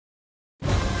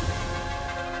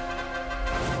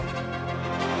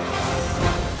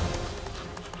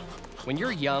When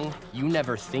you're young, you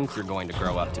never think you're going to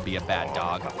grow up to be a bad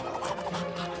dog.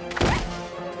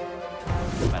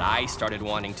 But I started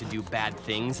wanting to do bad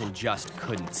things and just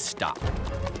couldn't stop.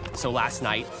 So last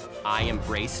night, I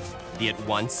embraced the at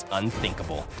once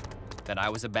unthinkable, that I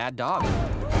was a bad dog.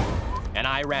 And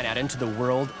I ran out into the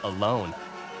world alone,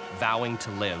 vowing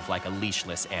to live like a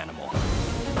leashless animal.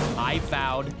 I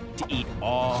vowed to eat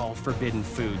all forbidden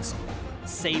foods,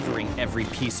 savoring every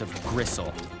piece of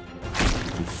gristle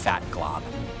and fat glob.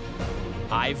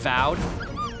 I vowed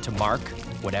to mark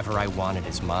whatever I wanted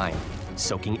as mine,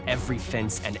 soaking every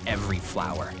fence and every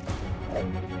flower.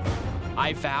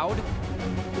 I vowed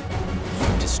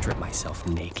to strip myself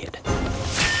naked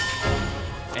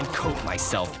and coat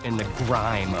myself in the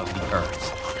grime of the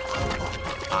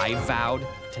earth. I vowed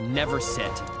to never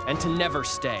sit and to never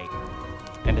stay.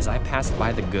 And as I passed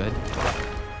by the good,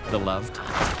 the loved,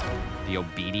 the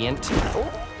obedient,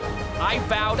 I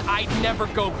vowed I'd never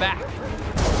go back.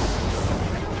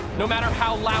 No matter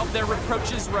how loud their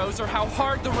reproaches rose or how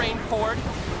hard the rain poured,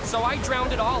 so I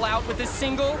drowned it all out with a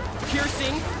single,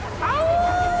 piercing,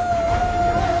 ow!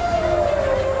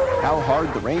 How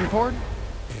hard the rain poured?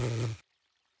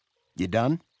 You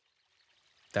done?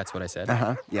 That's what I said?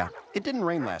 Uh-huh, yeah. It didn't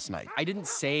rain last night. I didn't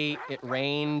say it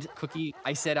rained, Cookie.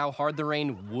 I said how hard the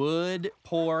rain would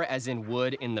pour, as in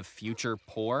would in the future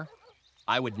pour.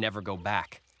 I would never go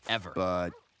back, ever.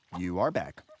 But you are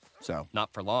back, so.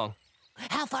 Not for long.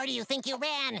 How far do you think you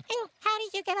ran? And how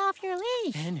did you get off your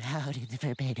leash? And how did the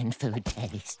forbidden food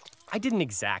taste? I didn't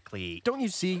exactly. Don't you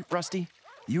see, Rusty?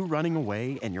 You running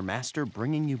away and your master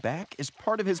bringing you back is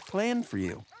part of his plan for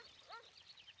you.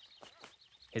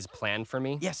 His plan for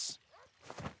me? Yes.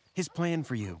 His plan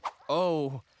for you.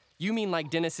 Oh, you mean like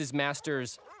Dennis's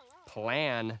master's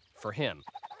plan for him?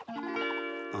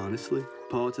 Honestly,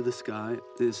 paw to the sky,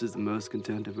 this is the most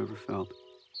content I've ever felt.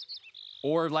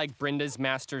 Or like Brenda's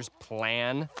master's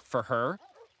plan for her?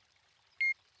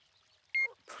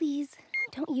 Please,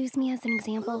 don't use me as an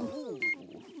example.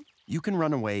 You can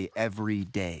run away every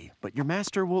day, but your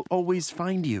master will always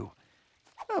find you.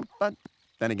 Oh, but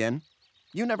then again,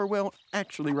 you never will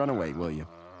actually run away, will you?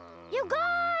 You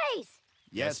guys!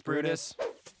 Yes, Brutus.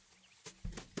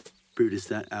 Brutus,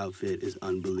 that outfit is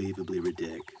unbelievably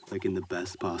ridiculous, like in the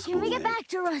best possible Can we way. get back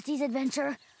to Rusty's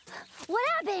adventure? What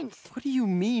happens? What do you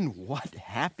mean, what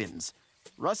happens?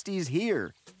 Rusty's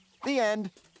here. The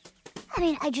end. I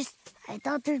mean, I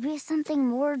thought there'd be something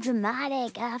more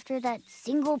dramatic after that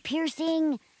single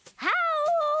piercing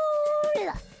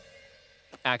howl.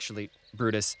 Actually,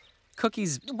 Brutus,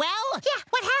 Cookie's... Well, Yeah,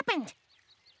 what happened?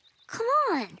 Come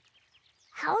on.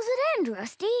 How's it end,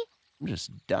 Rusty? I'm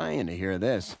just dying to hear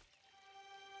this.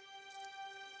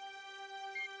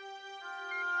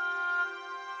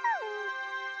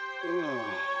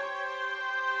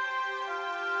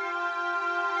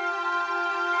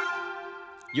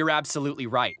 You're absolutely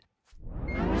right.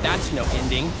 That's no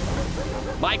ending.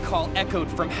 My call echoed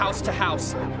from house to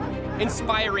house,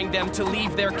 inspiring them to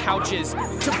leave their couches,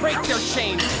 to break their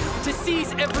chains, to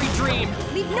seize every dream.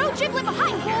 Leave no giblet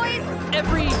behind, boys!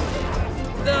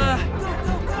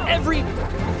 Every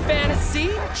fantasy.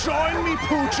 Join me,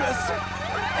 Poochas,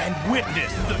 and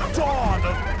witness the dawn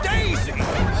of Daisy,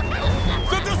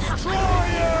 the Destroyer!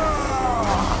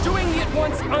 Doing the at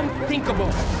once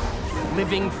unthinkable.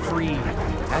 Living free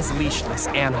as leashless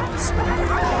animals.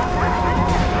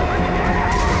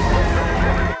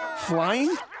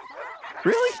 Flying?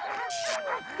 Really?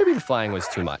 Maybe the flying was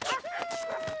too much.